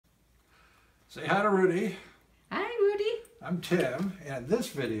Say hi to Rudy. Hi, Rudy. I'm Tim, and in this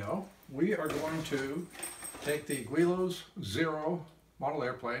video we are going to take the Guillows Zero model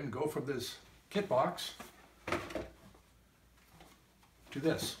airplane, go from this kit box to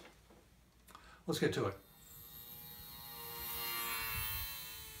this. Let's get to it.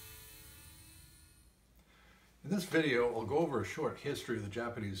 In this video, I'll go over a short history of the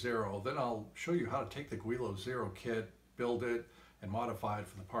Japanese Zero, then I'll show you how to take the Guillows Zero kit, build it, and modify it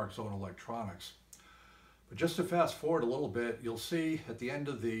for the ParkZone electronics. But just to fast forward a little bit, you'll see at the end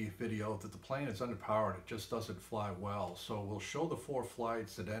of the video that the plane is underpowered. It just doesn't fly well. So we'll show the 4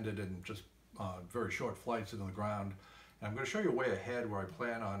 flights that ended in just very short flights into the ground. And I'm going to show you way ahead where I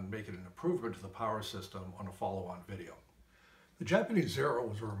plan on making an improvement to the power system on a follow-on video. The Japanese Zero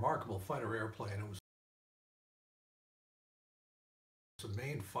was a remarkable fighter airplane. It was the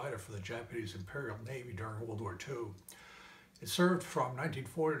main fighter for the Japanese Imperial Navy during World War II. It served from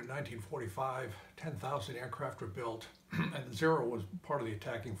 1940 to 1945, 10,000 aircraft were built, and the Zero was part of the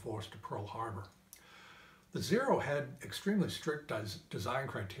attacking force to Pearl Harbor. The Zero had extremely strict design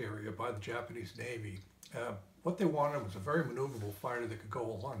criteria by the Japanese Navy. What they wanted was a very maneuverable fighter that could go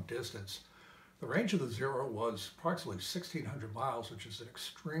a long distance. The range of the Zero was approximately 1,600 miles, which is an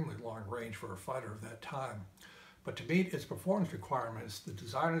extremely long range for a fighter of that time. But to meet its performance requirements, the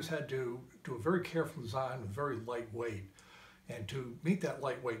designers had to do a very careful design with very lightweight. And to meet that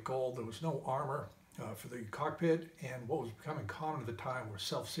lightweight goal, there was no armor for the cockpit, and what was becoming common at the time were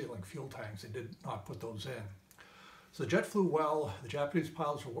self-sealing fuel tanks. They did not put those in. So the jet flew well, the Japanese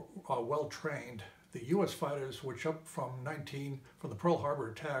pilots were well trained. The U.S. fighters, which up from the Pearl Harbor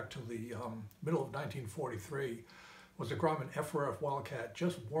attack to the middle of 1943, was the Grumman FRF Wildcat,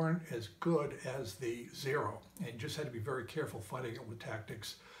 just weren't as good as the Zero. And you just had to be very careful fighting it with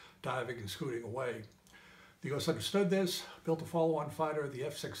tactics, diving and scooting away. The U.S. understood this, built a follow-on fighter, the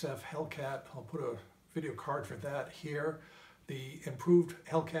F6F Hellcat. I'll put a video card for that here. The improved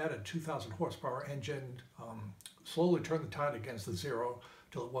Hellcat and 2,000 horsepower engine slowly turned the tide against the Zero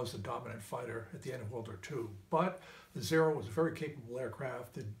till it was the dominant fighter at the end of World War II. But the Zero was a very capable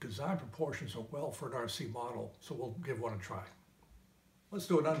aircraft. The design proportions are well for an RC model, so we'll give one a try. Let's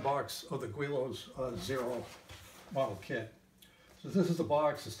do an unbox of the Guillows Zero model kit. So this is the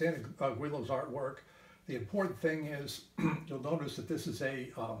box, the standard Guillows artwork. The important thing is you'll notice that this is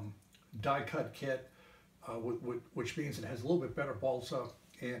a die-cut kit, which means it has a little bit better balsa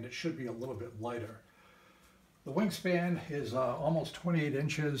and it should be a little bit lighter. The wingspan is almost 28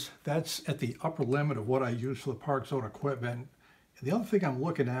 inches. That's at the upper limit of what I use for the ParkZone equipment. And the other thing I'm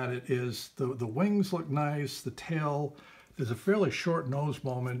looking at it is the wings look nice, the tail, there's a fairly short nose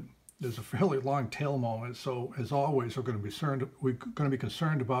moment, there's a fairly long tail moment, so as always we're going to be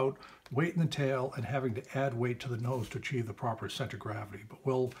concerned about weight in the tail and having to add weight to the nose to achieve the proper center of gravity. But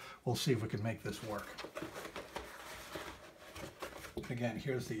we'll see if we can make this work. Again,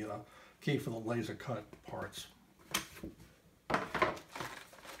 here's the key for the laser cut parts.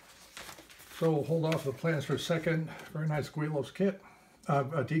 So we'll hold off the plans for a second. Very nice Guillows kit, a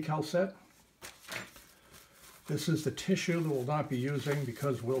decal set. This is the tissue that we'll not be using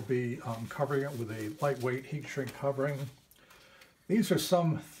because we'll be covering it with a lightweight heat shrink covering. These are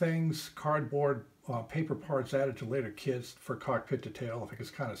some things, cardboard, paper parts added to later kits for cockpit detail. I think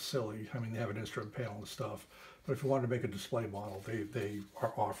it's kind of silly. I mean, they have an instrument panel and stuff, but if you wanted to make a display model, they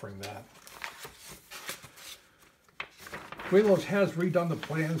are offering that. Guillows has redone the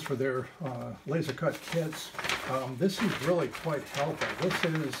plans for their laser cut kits. This is really quite helpful. This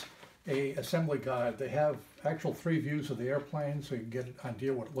is an assembly guide. They have actual 3 views of the airplane, so you can get an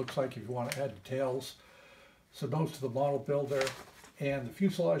idea what it looks like if you want to add details. Some notes to the model builder, and the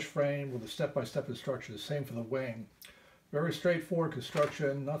fuselage frame with a step-by-step instruction, the same for the wing. Very straightforward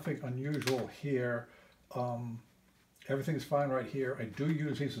construction, nothing unusual here. Everything's fine right here. I do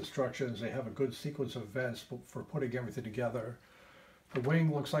use these instructions. They have a good sequence of events for putting everything together. The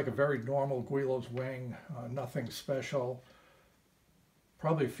wing looks like a very normal Guillows wing, nothing special.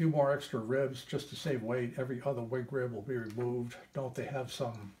 Probably a few more extra ribs just to save weight. Every other wing rib will be removed. Note they have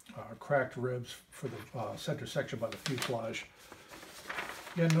some cracked ribs for the center section by the fuselage.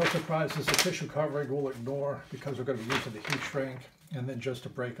 Again, no surprises. The tissue covering we'll ignore because we're going to be using the heat shrink, and then just a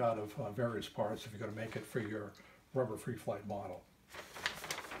breakout of various parts if you're going to make it for your rubber free flight model.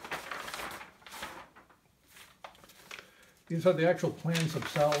 These are the actual plans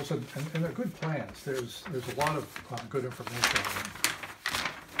themselves, and they're good plans. There's a lot of good information in them.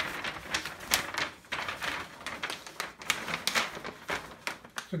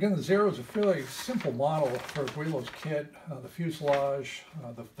 So again, the Zero is a fairly simple model for a Guillows kit. The fuselage,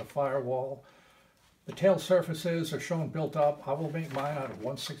 the firewall. The tail surfaces are shown built up. I will make mine out of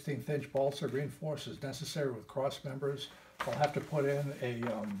 1/16 inch balsa reinforced as necessary with cross members. I'll have to put in a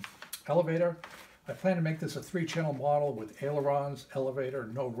elevator. I plan to make this a 3-channel model with ailerons, elevator,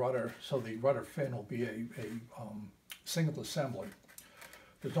 no rudder, so the rudder fin will be a single assembly.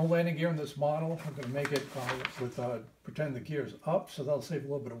 There's no landing gear in this model. I'm going to make it with pretend the gear is up, so that'll save a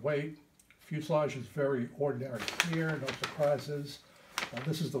little bit of weight. Fuselage is very ordinary here, no surprises.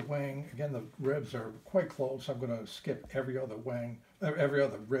 This is the wing. Again, the ribs are quite close. I'm going to skip every other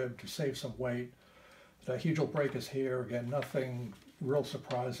rib to save some weight. The dihedral brake is here. Again, nothing real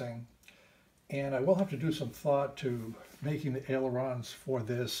surprising. And I will have to do some thought to making the ailerons for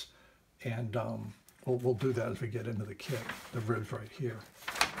this, and we'll do that as we get into the kit. The ribs right here.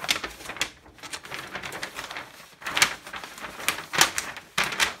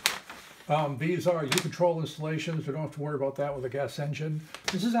 These are U-control installations. We don't have to worry about that with a gas engine.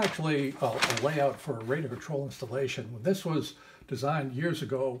 This is actually a layout for a radio control installation. When this was designed years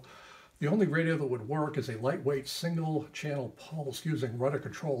ago, the only radio that would work is a lightweight single channel pulse using rudder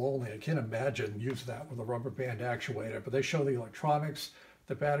control only. I can't imagine using that with a rubber band actuator, but they show the electronics,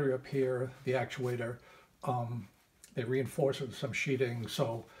 the battery up here, the actuator. They reinforce it with some sheeting.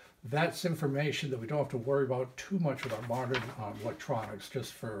 So that's information that we don't have to worry about too much with our modern electronics,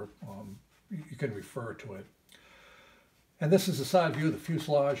 just for, you can refer to it. And this is the side view of the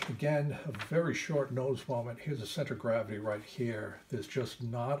fuselage. Again, a very short nose moment. Here's the center of gravity right here. There's just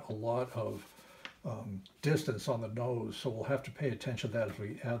not a lot of distance on the nose, so we'll have to pay attention to that as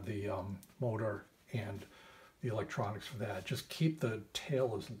we add the motor and the electronics for that. Just keep the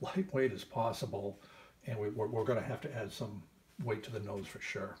tail as lightweight as possible, and we're going to have to add some weight to the nose for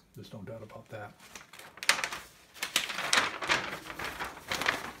sure. There's no doubt about that.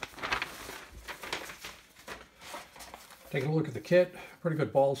 Taking a look at the kit, pretty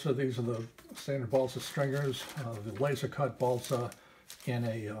good balsa. These are the standard balsa stringers, the laser cut balsa in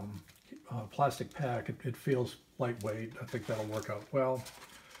a plastic pack. It feels lightweight. I think that'll work out well.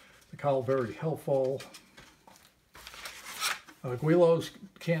 The cowl, very helpful. Guillows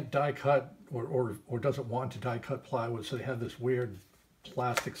can't die cut or doesn't want to die cut plywood, so they have this weird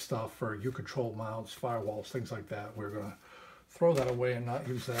plastic stuff for U-control mounts, firewalls, things like that. We're going to throw that away and not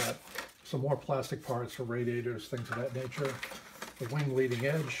use that. Some more plastic parts for radiators, things of that nature. The wing leading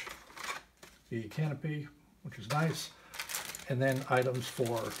edge, the canopy, which is nice, and then items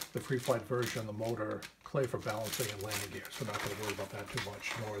for the free flight version, the motor, clay for balancing, and landing gear. So not going to worry about that too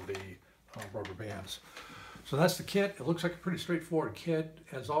much, nor the rubber bands. So that's the kit. It looks like a pretty straightforward kit.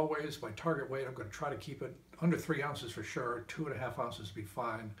 As always, my target weight, I'm going to try to keep it under 3 ounces for sure. 2.5 ounces would be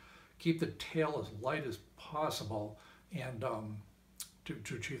fine. Keep the tail as light as possible, and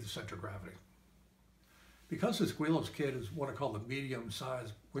to achieve the center of gravity. Because this Guillows kit is what I call the medium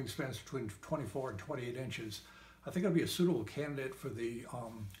size, wingspans between 24 and 28 inches, I think it'll be a suitable candidate for the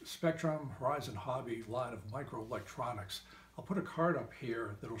Spectrum Horizon Hobby line of microelectronics. I'll put a card up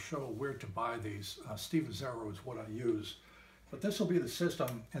here that'll show where to buy these. Steve Zero is what I use. But this will be the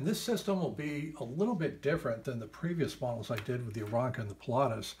system, and this system will be a little bit different than the previous models I did with the Aranca and the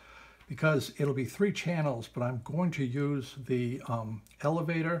Pilatus, because it'll be 3 channels, but I'm going to use the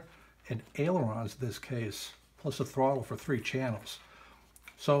elevator and ailerons in this case, plus a throttle for 3 channels.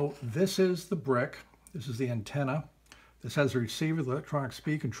 So this is the brick, this is the antenna, this has a receiver, the electronic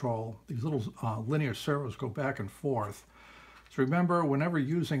speed control. These little linear servos go back and forth. So remember, whenever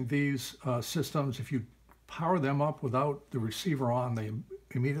using these systems, if you power them up without the receiver on, they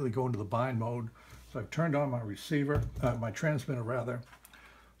immediately go into the bind mode. So I've turned on my receiver, my transmitter rather.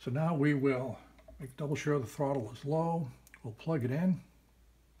 So now we will make double sure the throttle is low. We'll plug it in.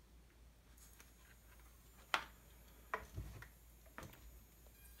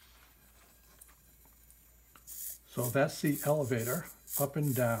 So that's the elevator, up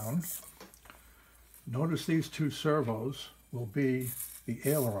and down. Notice these 2 servos will be the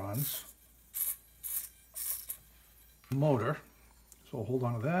ailerons. Motor, so we'll hold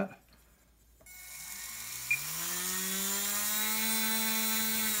on to that.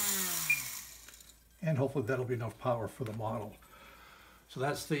 And hopefully that'll be enough power for the model. So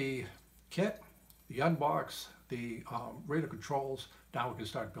that's the kit, the unbox, the radio controls. Now we can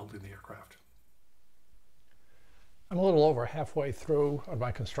start building the aircraft. I'm a little over halfway through on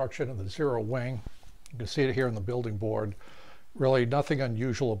my construction of the Zero wing. You can see it here on the building board. Really nothing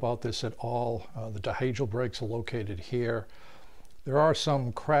unusual about this at all. The dihedral brakes are located here. There are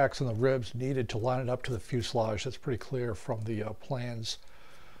some cracks in the ribs needed to line it up to the fuselage. That's pretty clear from the plans.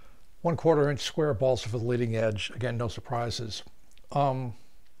 1/4 inch square balsa for the leading edge. Again, no surprises.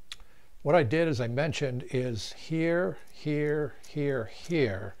 What I did, as I mentioned, is here, here, here,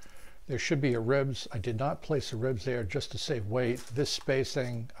 here. there should be a ribs. I did not place the ribs there just to save weight. This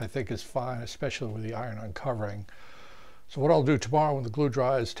spacing I think is fine, especially with the iron-on covering. So what I'll do tomorrow when the glue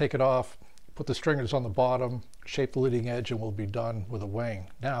dries, take it off, put the stringers on the bottom, shape the leading edge, and we'll be done with a wing.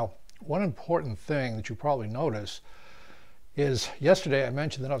 Now, one important thing that you probably noticed is yesterday I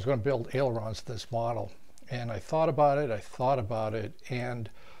mentioned that I was going to build ailerons to this model. And I thought about it, and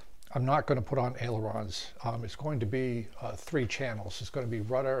I'm not going to put on ailerons. It's going to be 3 channels. It's going to be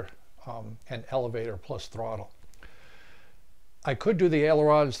rudder and elevator plus throttle. I could do the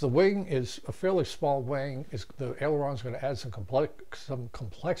ailerons. The wing is a fairly small wing. The aileron's going to add some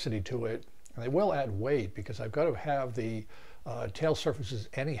complexity to it, and they will add weight because I've got to have the tail surfaces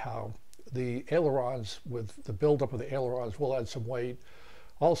anyhow. The ailerons, with the buildup of the ailerons, will add some weight.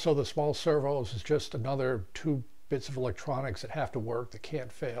 Also, the small servos is just another 2 bits of electronics that have to work, that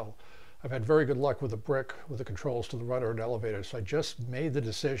can't fail. I've had very good luck with the brick, with the controls to the rudder and elevator, so I just made the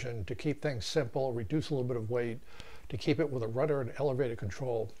decision to keep things simple, reduce a little bit of weight, to keep it with a rudder and elevator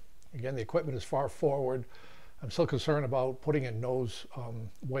control. Again, the equipment is far forward. I'm still concerned about putting in nose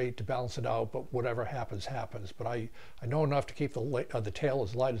weight to balance it out, but whatever happens, happens. But I know enough to keep the tail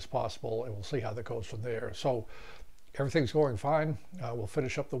as light as possible, and we'll see how that goes from there. So everything's going fine. We'll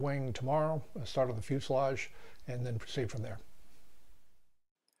finish up the wing tomorrow, start on the fuselage, and then proceed from there.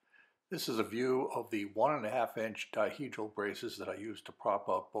 This is a view of the 1.5-inch dihedral braces that I used to prop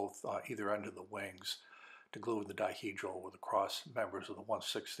up both either end of the wings to glue the dihedral with the cross members of the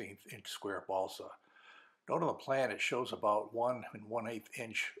 1/16 inch square balsa. Note on the plan it shows about 1 1/8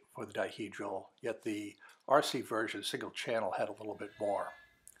 inch for the dihedral, yet the RC version single channel had a little bit more.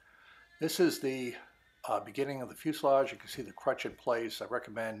 This is the beginning of the fuselage. You can see the crutch in place. I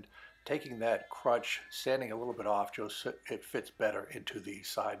recommend taking that crutch, sanding a little bit off just so it fits better into the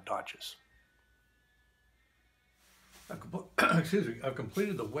side notches. I've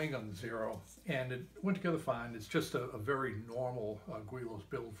completed the wing on the Zero, and it went together fine. It's just a very normal Guillows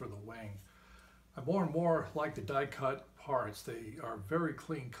build for the wing. I more and more like the die cut parts. They are very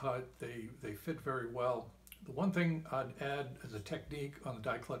clean cut. They fit very well. The one thing I'd add as a technique on the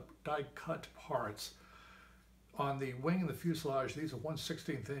die cut parts, on the wing and the fuselage, these are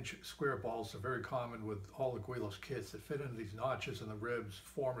 1/16 inch square balls. They're very common with all the Guillows kits that fit into these notches in the ribs,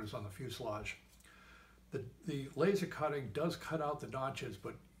 formers on the fuselage. The laser cutting does cut out the notches,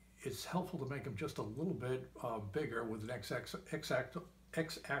 but it's helpful to make them just a little bit bigger with an X-Acto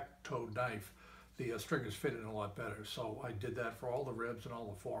knife. The stringers fit in a lot better, so I did that for all the ribs and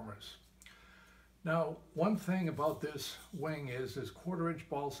all the formers. Now, one thing about this wing is this 1/4 inch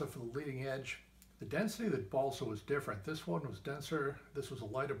balsa for the leading edge. The density of the balsa was different. This one was denser. This was a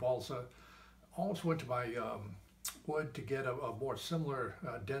lighter balsa. Almost went to my wood to get a more similar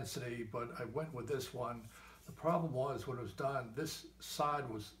density, but I went with this one. The problem was when it was done, this side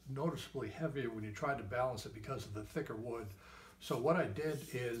was noticeably heavier when you tried to balance it because of the thicker wood. So what I did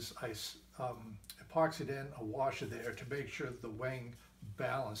is I epoxied in a washer there to make sure that the wing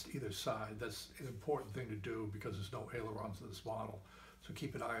balanced either side. That's an important thing to do because there's no ailerons in this model. So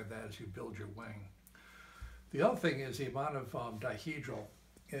keep an eye on that as you build your wing. The other thing is the amount of dihedral.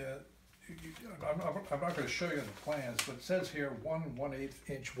 I'm not going to show you in the plans, but it says here 1 1/8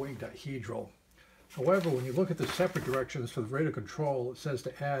 inch wing dihedral. However, when you look at the separate directions for the rate of control, it says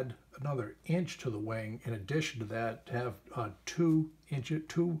to add another inch to the wing. In addition to that, to have 2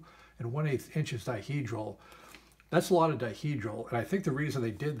 1/8 inches dihedral. That's a lot of dihedral, and I think the reason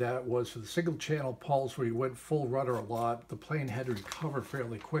they did that was for the single channel pulse where you went full rudder a lot, the plane had to recover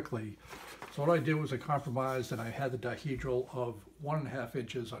fairly quickly. So what I did was I compromised and I had the dihedral of 1.5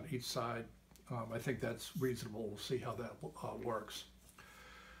 inches on each side. I think that's reasonable. We'll see how that works.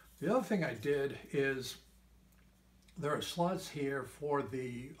 The other thing I did is there are slots here for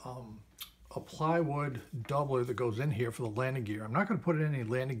the a plywood doubler that goes in here for the landing gear. I'm not going to put in any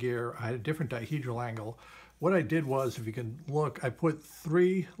landing gear. I had a different dihedral angle. What I did was, if you can look, I put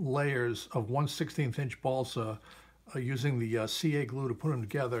 3 layers of 1/16 inch balsa using the CA glue to put them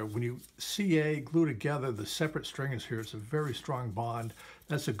together. When you CA glue together the separate stringers here, it's a very strong bond.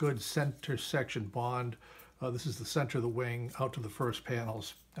 That's a good center section bond. This is the center of the wing out to the first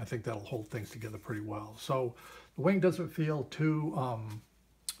panels. I think that'll hold things together pretty well. So the wing doesn't feel too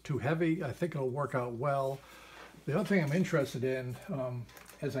heavy. I think it'll work out well. The other thing I'm interested in,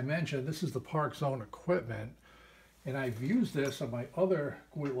 as I mentioned, this is the ParkZone equipment, and I've used this on my other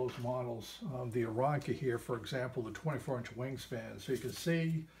Guillows models, the Aranca here, for example, the 24-inch wingspan. So you can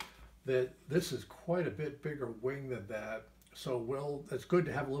see that this is quite a bit bigger wing than that. So it's good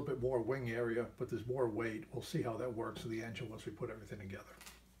to have a little bit more wing area, but there's more weight. We'll see how that works with the engine once we put everything together.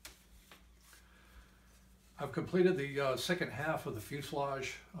 I've completed the second half of the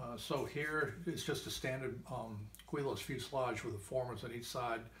fuselage. So here it's just a standard Guillows fuselage with the formers on each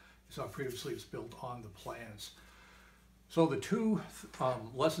side. So previously it's built on the plans. So the two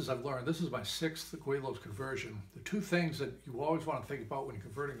lessons I've learned, this is my 6th Guillows conversion. The two things that you always want to think about when you're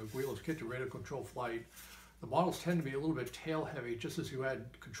converting a Guillows kit to radio control flight, the models tend to be a little bit tail heavy, just as you add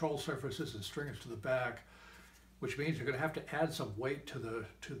control surfaces and stringers to the back, which means you're going to have to add some weight to the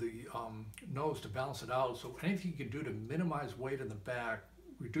nose to balance it out. So anything you can do to minimize weight in the back,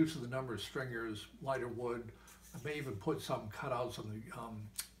 reduces the number of stringers, lighter wood, I may even put some cutouts on the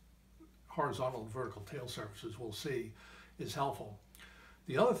horizontal and vertical tail surfaces, we'll see, is helpful.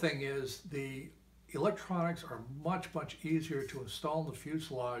 The other thing is the electronics are much easier to install in the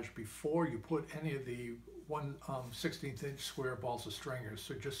fuselage before you put any of the 1/16 inch square balls of stringers,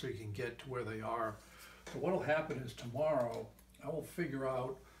 so just so you can get to where they are. So what will happen is tomorrow I will figure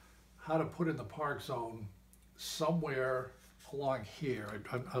out how to put in the ParkZone somewhere along here.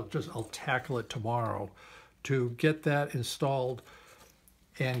 I'll tackle it tomorrow to get that installed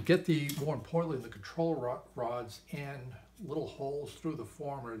and get more importantly, the control rods and little holes through the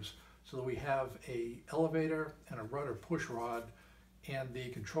formers so that we have a elevator and a rudder push rod, and the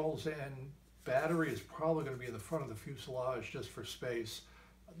controls and battery is probably going to be in the front of the fuselage just for space.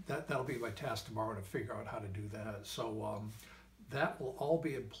 That'll be my task tomorrow to figure out how to do that. So that will all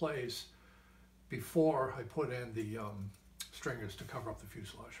be in place before I put in the stringers to cover up the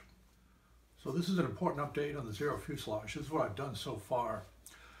fuselage. So this is an important update on the Zero fuselage. This is what I've done so far.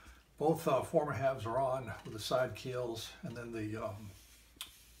 Both former halves are on with the side keels and then the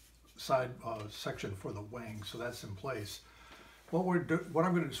side section for the wing, so that's in place. What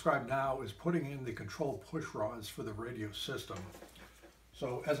I'm going to describe now is putting in the control push rods for the radio system.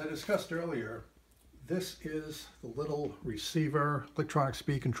 So as I discussed earlier, this is the little receiver, electronic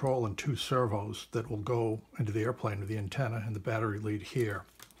speed control, and 2 servos that will go into the airplane with the antenna and the battery lead here.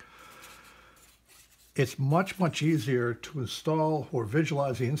 It's much easier to install or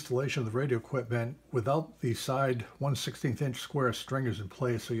visualize the installation of the radio equipment without the side 1/16 inch square stringers in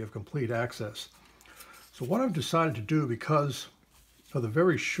place, so you have complete access. So what I've decided to do, because of the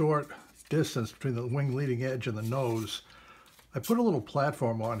very short distance between the wing leading edge and the nose, I put a little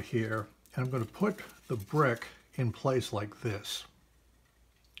platform on here, and I'm going to put the brick in place like this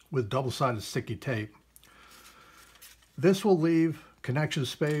with double-sided sticky tape. This will leave connection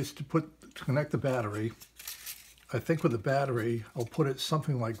space to connect the battery. I think with the battery, I'll put it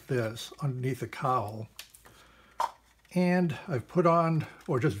something like this underneath the cowl. And I've put on,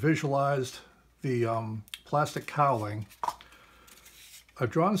 or just visualized, the plastic cowling.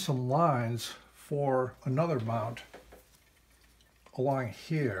 I've drawn some lines for another mount along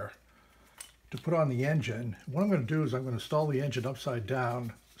here to put on the engine. What I'm going to do is I'm going to install the engine upside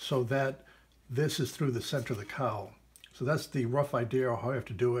down so that this is through the center of the cowl. So that's the rough idea of how I have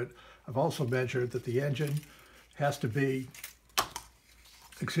to do it. I've also measured that the engine has to be,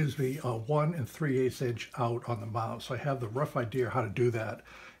 1 3/8 inch out on the mount. So I have the rough idea how to do that.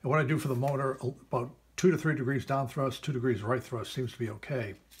 And what I do for the motor, about 2 to 3 degrees down thrust, 2 degrees right thrust seems to be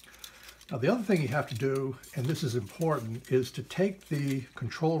okay. Now the other thing you have to do, and this is important, is to take the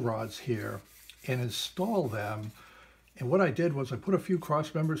control rods here and install them. And what I did was I put a few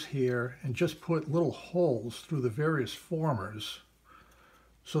cross members here and just put little holes through the various formers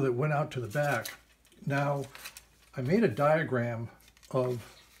so that it went out to the back. Now, I made a diagram of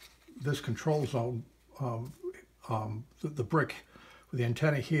this control zone, the brick with the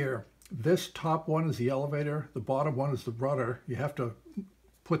antenna here. This top one is the elevator, the bottom one is the rudder. You have to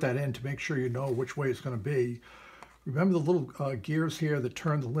put that in to make sure you know which way it's going to be. Remember the little gears here that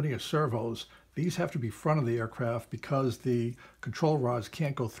turn the linear servos? These have to be front of the aircraft because the control rods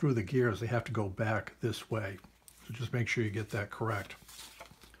can't go through the gears. They have to go back this way. So just make sure you get that correct.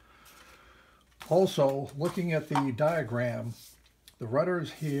 Also, looking at the diagram, the rudder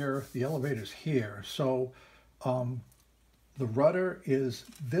is here, the elevator is here. So the rudder is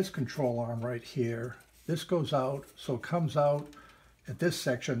this control arm right here. This goes out, so it comes out at this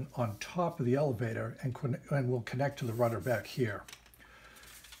section on top of the elevator and will connect to the rudder back here.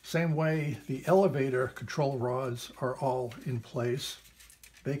 Same way, the elevator control rods are all in place.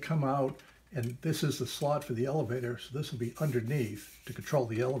 They come out, and this is the slot for the elevator, so this will be underneath to control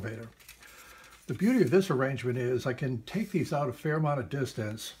the elevator. The beauty of this arrangement is I can take these out a fair amount of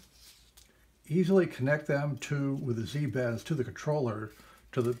distance, easily connect them with the Z-bends to the controller,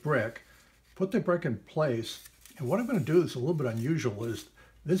 to the brick, put the brick in place. And what I'm going to do that's a little bit unusual is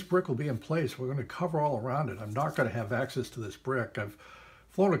this brick will be in place. We're going to cover all around it. I'm not going to have access to this brick. I've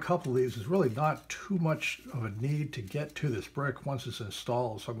flown a couple of these. There's really not too much of a need to get to this brick once it's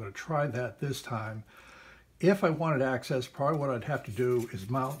installed. So I'm going to try that this time. If I wanted access, probably what I'd have to do is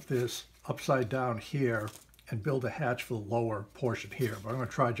mount this upside down here and build a hatch for the lower portion here. But I'm going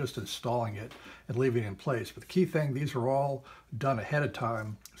to try just installing it and leaving it in place. But the key thing, these are all done ahead of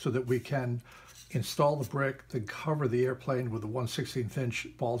time so that we can install the brick, then cover the airplane with the 1/16 inch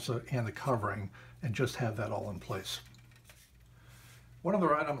balsa and the covering, and just have that all in place. One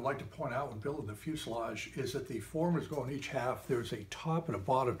other item I'd like to point out when building the fuselage is that the formers go in each half. There's a top and a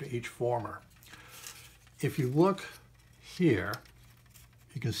bottom to each former. If you look here,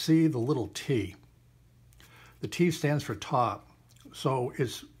 you can see the little T. The T stands for top. So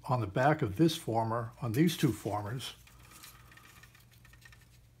it's on the back of this former, on these two formers.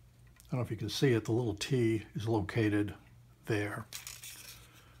 I don't know if you can see it, the little T is located there.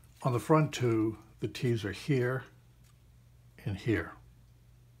 On the front two, the T's are here and here.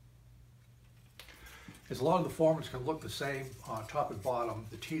 As a lot of the formers can look the same on top and bottom,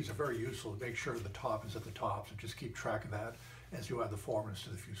 the T's are very useful to make sure the top is at the top, so just keep track of that as you add the formers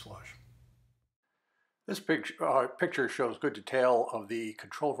to the fuselage. This picture shows good detail of the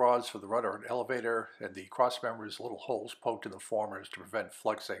control rods for the rudder and elevator, and the cross members, little holes poked in the formers to prevent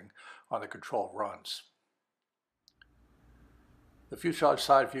flexing on the control runs. The fuselage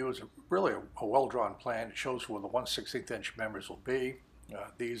side view is really a well-drawn plan. It shows where the 1/16 inch members will be.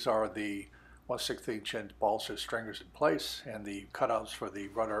 These are the 1/16 inch balsa stringers in place, and the cutouts for the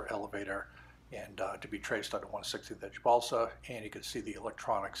rudder, elevator, and to be traced on a 1/16 inch balsa, and you can see the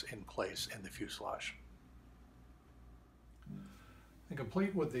electronics in place in the fuselage. And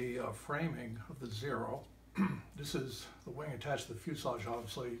complete with the framing of the Zero, this is the wing attached to the fuselage,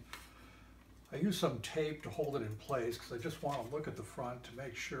 obviously. I use some tape to hold it in place because I just want to look at the front to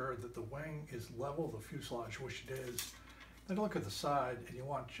make sure that the wing is level with the fuselage, which it is. Then look at the side, and you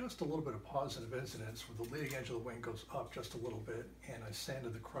want just a little bit of positive incidence where the leading edge of the wing goes up just a little bit, and I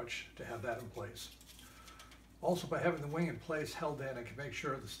sanded the crutch to have that in place. Also, by having the wing in place held in, I can make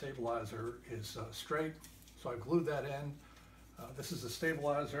sure the stabilizer is straight. So I glued that in. This is the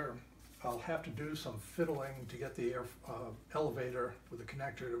stabilizer. I'll have to do some fiddling to get the elevator with a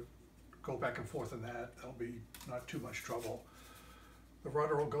connector to go back and forth in that. That'll be not too much trouble. The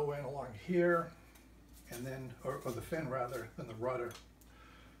rudder will go in along here, and then, or the fin rather, than the rudder.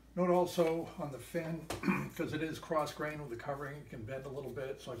 Note also on the fin, because it is cross-grained with the covering, it can bend a little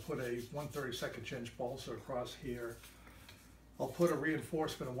bit, so I put a 1/32 inch balsa across here. I'll put a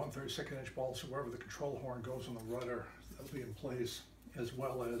reinforcement of 1/32 inch balsa wherever the control horn goes on the rudder. That'll be in place, as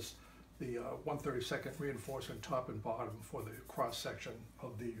well as the 1/32 reinforcement top and bottom for the cross section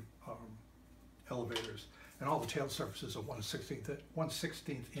of the elevators. And all the tail surfaces are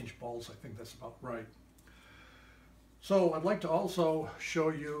 1/16 inch balsa. I think that's about right. So I'd like to also show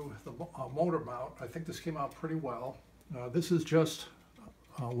you the motor mount. I think this came out pretty well. This is just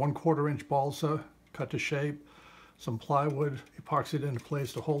 1/4 inch balsa cut to shape, some plywood epoxied into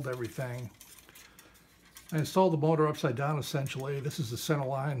place to hold everything. I installed the motor upside down essentially. This is the center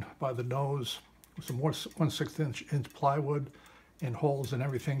line by the nose with some more 1/16 inch plywood and holes and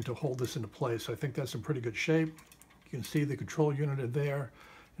everything to hold this into place. So I think that's in pretty good shape. You can see the control unit in there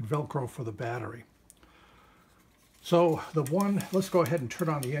and Velcro for the battery. So let's go ahead and turn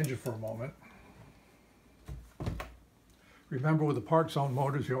on the engine for a moment. Remember, with the ParkZone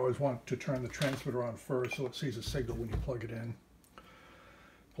motors, you always want to turn the transmitter on first so it sees a signal when you plug it in.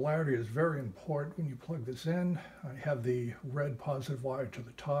 Polarity is very important when you plug this in. I have the red positive wire to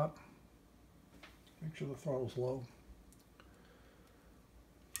the top. Make sure the throttle's low.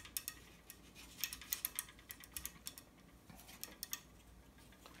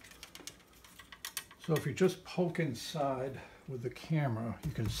 So if you just poke inside with the camera,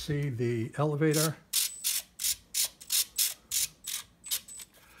 you can see the elevator.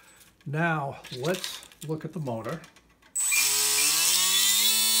 Now let's look at the motor.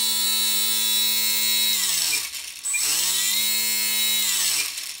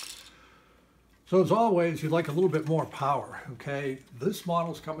 So as always, you'd like a little bit more power, okay? This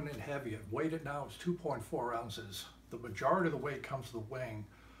model's coming in heavy. I've weighed it now, it's 2.4 ounces. The majority of the weight comes to the wing.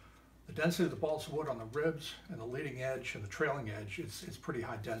 The density of the balsa wood on the ribs and the leading edge and the trailing edge, it's pretty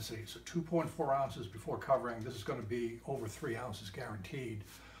high density. So 2.4 ounces before covering. This is going to be over 3 ounces guaranteed.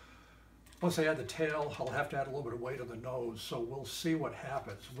 Once I add the tail, I'll have to add a little bit of weight on the nose, so we'll see what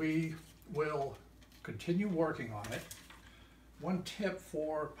happens. We will continue working on it. One tip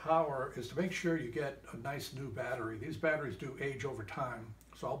for power is to make sure you get a nice new battery. These batteries do age over time,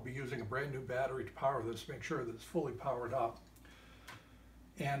 so I'll be using a brand new battery to power this, make sure that it's fully powered up.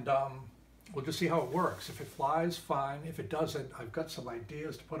 And we'll just see how it works. If it flies, fine. If it doesn't, I've got some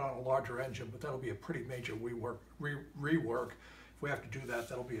ideas to put on a larger engine, but that'll be a pretty major rework. If we have to do that,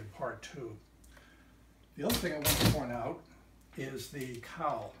 that'll be in part 2. The other thing I want to point out is the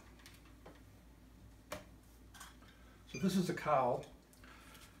cowl. So this is the cowl.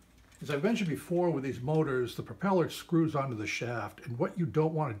 As I mentioned before, with these motors, the propeller screws onto the shaft, and what you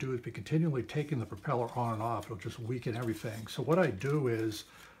don't want to do is be continually taking the propeller on and off. It'll just weaken everything. So what I do is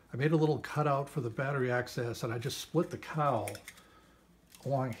I made a little cutout for the battery access, and I just split the cowl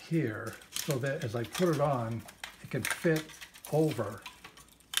along here so that as I put it on, it can fit over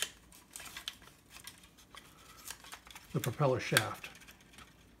the propeller shaft.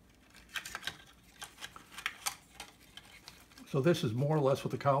 So this is more or less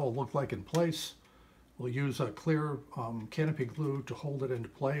what the cowl will look like in place. We'll use a clear canopy glue to hold it into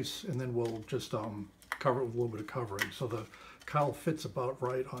place, and then we'll just cover it with a little bit of covering. So the cowl fits about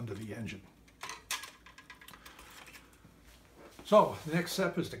right onto the engine. So the next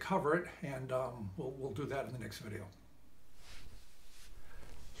step is to cover it, and we'll do that in the next video.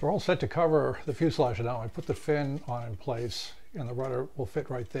 So we're all set to cover the fuselage now. I put the fin on in place, and the rudder will fit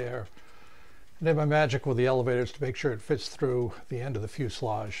right there. I did my magic with the elevators to make sure it fits through the end of the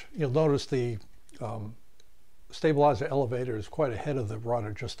fuselage. You'll notice the stabilizer elevator is quite ahead of the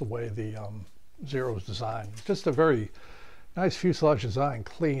rudder, just the way the Zero is designed. It's just a very nice fuselage design,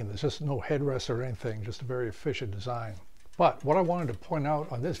 clean. There's just no headrest or anything, just a very efficient design. But what I wanted to point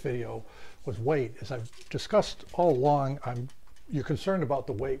out on this video was weight. As I've discussed all along, you're concerned about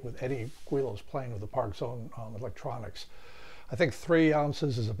the weight with any Guillows plane with the ParkZone electronics. I think 3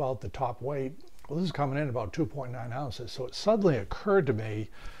 ounces is about the top weight. Well, this is coming in about 2.9 ounces. So it suddenly occurred to me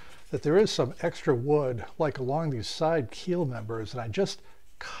that there is some extra wood like along these side keel members, and I just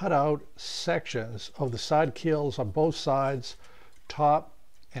cut out sections of the side keels on both sides, top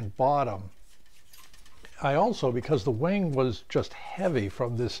and bottom. I also, because the wing was just heavy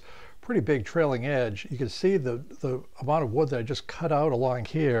from this pretty big trailing edge, you can see the amount of wood that I just cut out along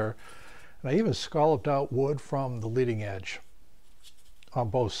here, and I even scalloped out wood from the leading edge on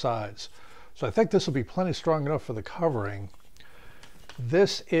both sides. So I think this will be plenty strong enough for the covering.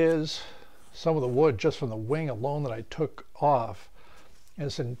 This is some of the wood just from the wing alone that I took off. And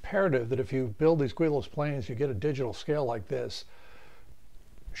it's imperative that if you build these Guillows planes, you get a digital scale like this.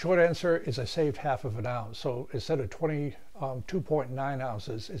 Short answer is I saved half of an ounce. So instead of 2.9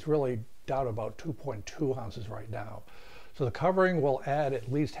 ounces, it's really down about 2.2 ounces right now. So the covering will add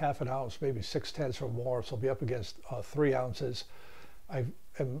at least half an ounce, maybe 6/10 or more. So I'll be up against 3 ounces. I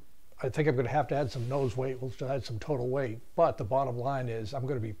think I'm going to have to add some nose weight. We'll add some total weight. But the bottom line is I'm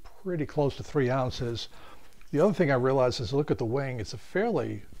going to be pretty close to 3 ounces. The other thing I realized is look at the wing. It's a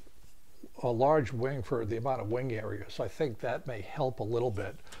fairly large wing for the amount of wing area. So I think that may help a little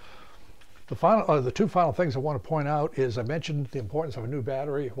bit. The 2 final things I want to point out is I mentioned the importance of a new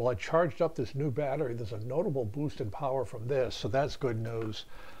battery. Well, I charged up this new battery. There's a notable boost in power from this, so that's good news.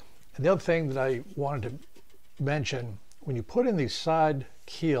 And the other thing that I wanted to mention, when you put in these side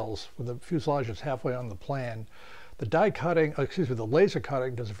keels, when the fuselage is halfway on the plan, the the laser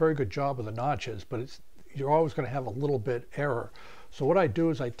cutting does a very good job of the notches, but you're always going to have a little bit error. So what I do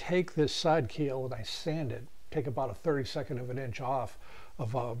is I take this side keel and I sand it, take about a 32nd of an inch off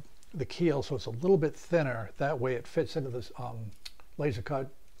of the keel so it's a little bit thinner. That way it fits into this laser cut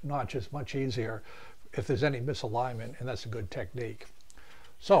notches much easier if there's any misalignment, and that's a good technique.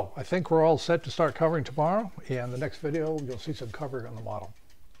 So I think we're all set to start covering tomorrow, and the next video you'll see some covering on the model.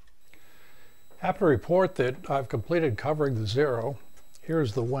 Happy to report that I've completed covering the Zero.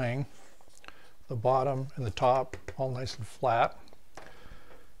 Here's the wing, the bottom and the top all nice and flat.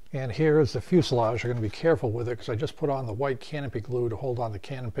 And here is the fuselage. I'm going to be careful with it because I just put on the white canopy glue to hold on the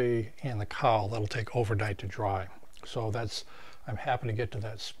canopy and the cowl. That'll take overnight to dry. So I'm happy to get to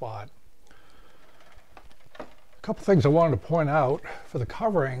that spot. A couple things I wanted to point out. For the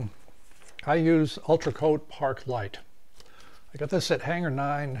covering, I use Ultra Coat Parklite. I got this at Hangar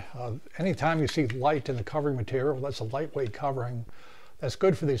 9. Anytime you see light in the covering material, that's a lightweight covering. That's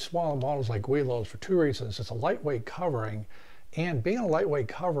good for these smaller models like Guillows for 2 reasons. It's a lightweight covering, and being a lightweight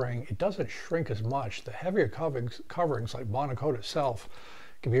covering, it doesn't shrink as much. The heavier coverings like monocoat itself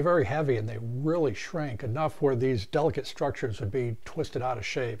can be very heavy, and they really shrink enough where these delicate structures would be twisted out of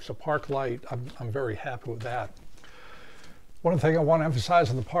shape. So Parklite, I'm very happy with that. One thing I want to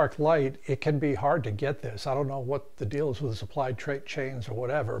emphasize on the Parklite, it can be hard to get this. I don't know what the deal is with the supply chains or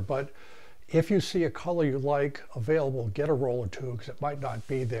whatever, but if you see a color you like available, get a roll or two because it might not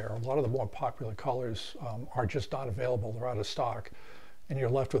be there. A lot of the more popular colors are just not available. They're out of stock, and you're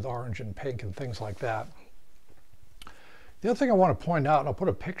left with orange and pink and things like that. The other thing I want to point out, and I'll put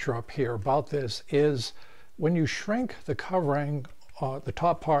a picture up here about this, is when you shrink the covering, the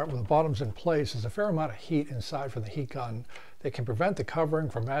top part when the bottom's in place, there's a fair amount of heat inside from the heat gun they can prevent the covering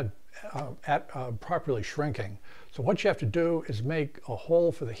from properly shrinking. So what you have to do is make a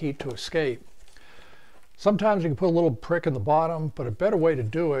hole for the heat to escape. Sometimes you can put a little prick in the bottom, but a better way to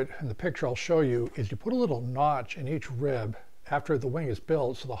do it, and the picture I'll show you, is you put a little notch in each rib after the wing is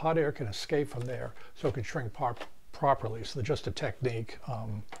built so the hot air can escape from there so it can shrink properly. So just a technique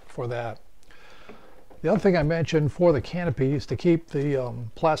for that. The other thing I mentioned for the canopy is to keep the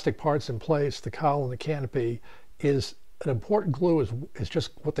plastic parts in place, the cowl and the canopy, is an important glue is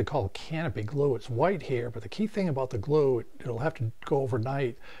just what they call canopy glue. It's white here, but the key thing about the glue, it'll have to go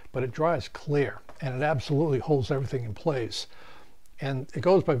overnight, but it dries clear, and it absolutely holds everything in place. And it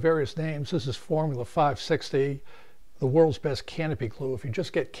goes by various names. This is Formula 560, the world's best canopy glue. If you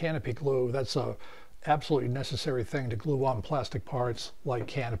just get canopy glue, that's a absolutely necessary thing to glue on plastic parts like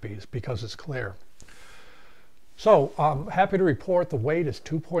canopies because it's clear. So I'm happy to report the weight is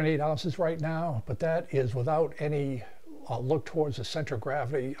 2.8 ounces right now, but that is without any look towards the center of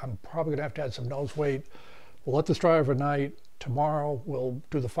gravity. I'm probably gonna have to add some nose weight. We'll let this dry overnight. Tomorrow we'll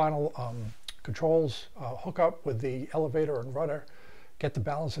do the final controls, hook up with the elevator and rudder, get the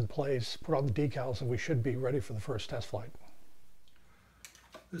balance in place, put on the decals, and we should be ready for the first test flight.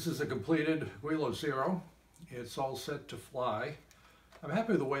 This is a completed Guillows Zero. It's all set to fly. I'm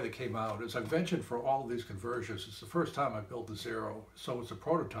happy with the way they came out. As I've mentioned for all of these conversions, it's the first time I've built the Zero, so it's a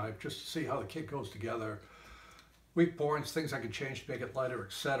prototype just to see how the kit goes together. Weak points, things I can change to make it lighter,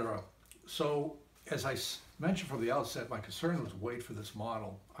 etc. So as I mentioned from the outset, my concern was weight for this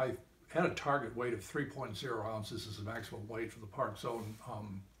model. I had a target weight of 3.0 ounces as the maximum weight for the ParkZone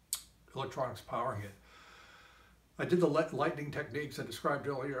electronics powering it. I did the lightening techniques I described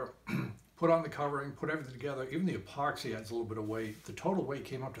earlier, put on the covering, put everything together. Even the epoxy adds a little bit of weight. The total weight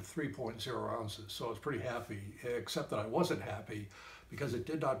came up to 3.0 ounces, so I was pretty happy, except that I wasn't happy because it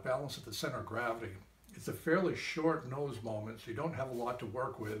did not balance at the center of gravity. It's a fairly short nose moment, so you don't have a lot to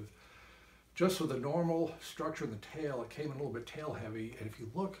work with. Just with the normal structure in the tail, it came in a little bit tail heavy, and if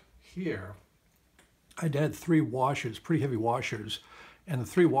you look here, I'd had 3 washers, pretty heavy washers, and the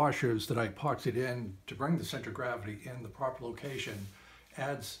 3 washers that I epoxied in to bring the center of gravity in the proper location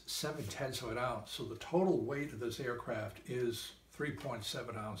adds 7/10 of an ounce. So the total weight of this aircraft is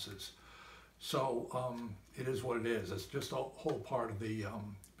 3.7 ounces. So it is what it is. It's just a whole part of the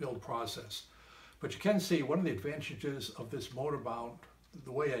build process. But you can see one of the advantages of this motor mount,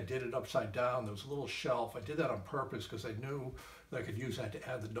 the way I did it upside down, there was a little shelf. I did that on purpose because I knew that I could use that to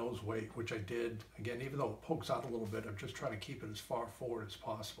add the nose weight, which I did. Again, even though it pokes out a little bit, I'm just trying to keep it as far forward as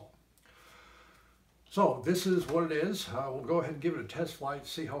possible. So this is what it is. We'll go ahead and give it a test flight,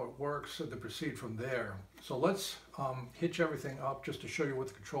 see how it works, and then proceed from there. So let's hitch everything up just to show you what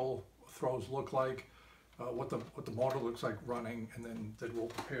the control throws look like, what the motor looks like running, and then we'll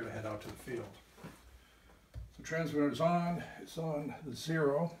prepare to head out to the field. The transmitter is on. It's on the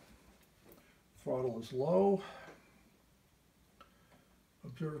 0. Throttle is low.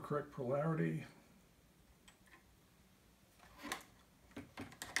 Observe correct polarity.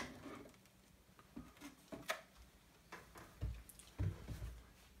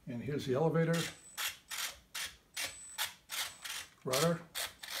 And here's the elevator. Rudder.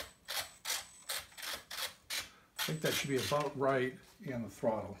 I think that should be about right, and the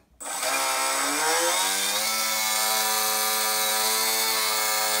throttle.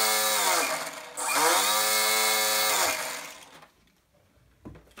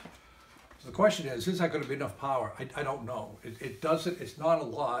 The question is that going to be enough power? I don't know. It doesn't, it's not a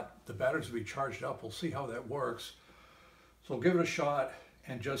lot. The batteries will be charged up. We'll see how that works. So we'll give it a shot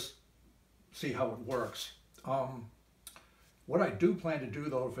and just see how it works. What I do plan to do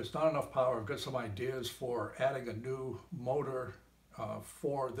though, if it's not enough power, I've got some ideas for adding a new motor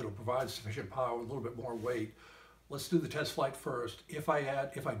that'll provide sufficient power with a little bit more weight. Let's do the test flight first. If I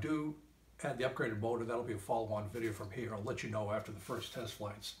do add the upgraded motor, that'll be a follow-on video from here. I'll let you know after the first test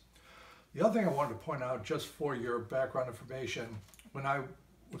flights. The other thing I wanted to point out, just for your background information, when I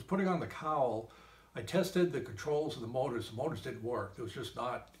was putting on the cowl, I tested the controls of the motors. The motors didn't work. There was just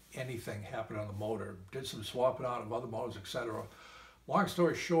not anything happening on the motor. Did some swapping out of other motors, etc. Long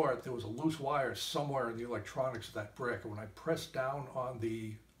story short, there was a loose wire somewhere in the electronics of that brick, and when I pressed down on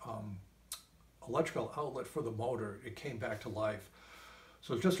the electrical outlet for the motor, it came back to life.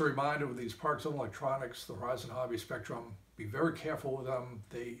 So just a reminder with these ParkZone electronics, the Horizon Hobby Spectrum, be very careful with them.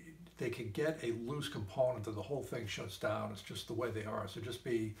 They can get a loose component and the whole thing shuts down. It's just the way they are. So just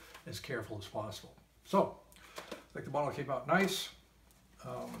be as careful as possible. So I think the model came out nice.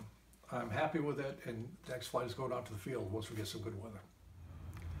 I'm happy with it, and the next flight is going out to the field once we get some good weather.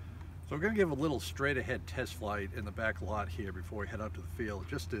 So we're going to give a little straight ahead test flight in the back lot here before we head out to the field,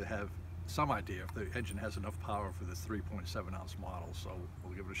 just to have some idea if the engine has enough power for this 3.7 ounce model, so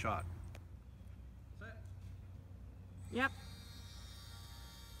we'll give it a shot. Yep.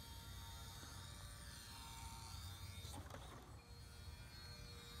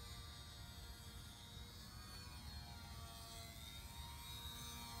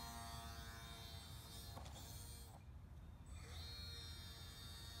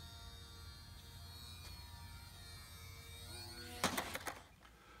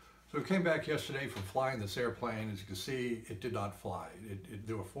 So we came back yesterday from flying this airplane. As you can see, it did not fly.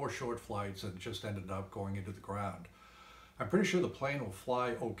 There were 4 short flights and just ended up going into the ground. I'm pretty sure the plane will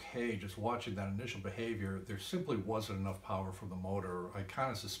fly okay. Just watching that initial behavior, there simply wasn't enough power from the motor. I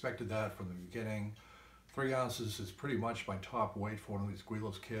kind of suspected that from the beginning. 3 ounces is pretty much my top weight for one of these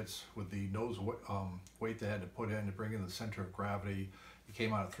Guillows kits. With the nose weight they had to put in to bring in the center of gravity, it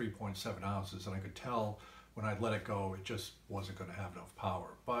came out at 3.7 ounces, and I could tell when I let it go, it just wasn't going to have enough power.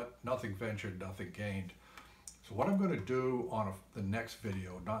 But nothing ventured, nothing gained. So what I'm going to do on the next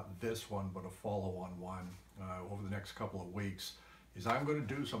video, not this one, but a follow-on one over the next couple of weeks, is I'm going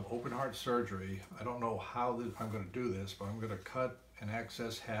to do some open heart surgery. I don't know how I'm going to do this, but I'm going to cut an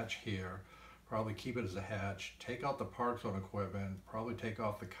access hatch here, probably keep it as a hatch, take out the ParkZone equipment, probably take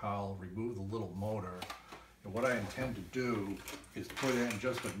off the cowl, remove the little motor. And what I intend to do is put in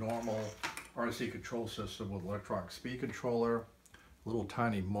just a normal RC control system with electronic speed controller, a little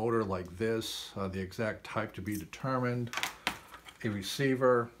tiny motor like this, the exact type to be determined, a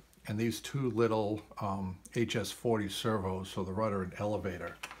receiver, and these 2 little HS40 servos, so the rudder and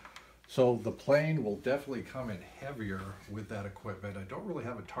elevator. So the plane will definitely come in heavier with that equipment. I don't really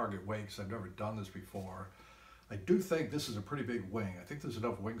have a target weight because I've never done this before. I do think this is a pretty big wing. I think there's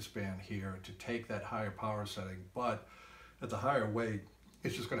enough wingspan here to take that higher power setting, but at the higher weight,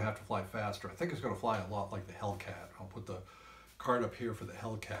 it's just going to have to fly faster. I think it's going to fly a lot like the Hellcat. I'll put the card up here for the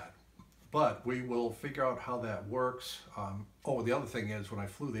Hellcat. But we will figure out how that works. Oh, the other thing is, when I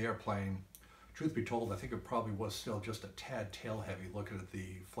flew the airplane, truth be told, I think it probably was still just a tad tail heavy looking at the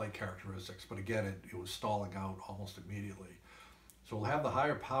flight characteristics. But again, it was stalling out almost immediately. So we'll have the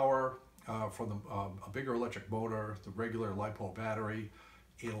higher power from a bigger electric motor, the regular LiPo battery.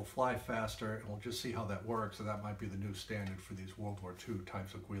 It'll fly faster, and we'll just see how that works, and that might be the new standard for these World War II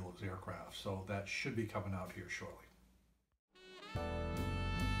types of Guillows aircraft. So that should be coming out here shortly.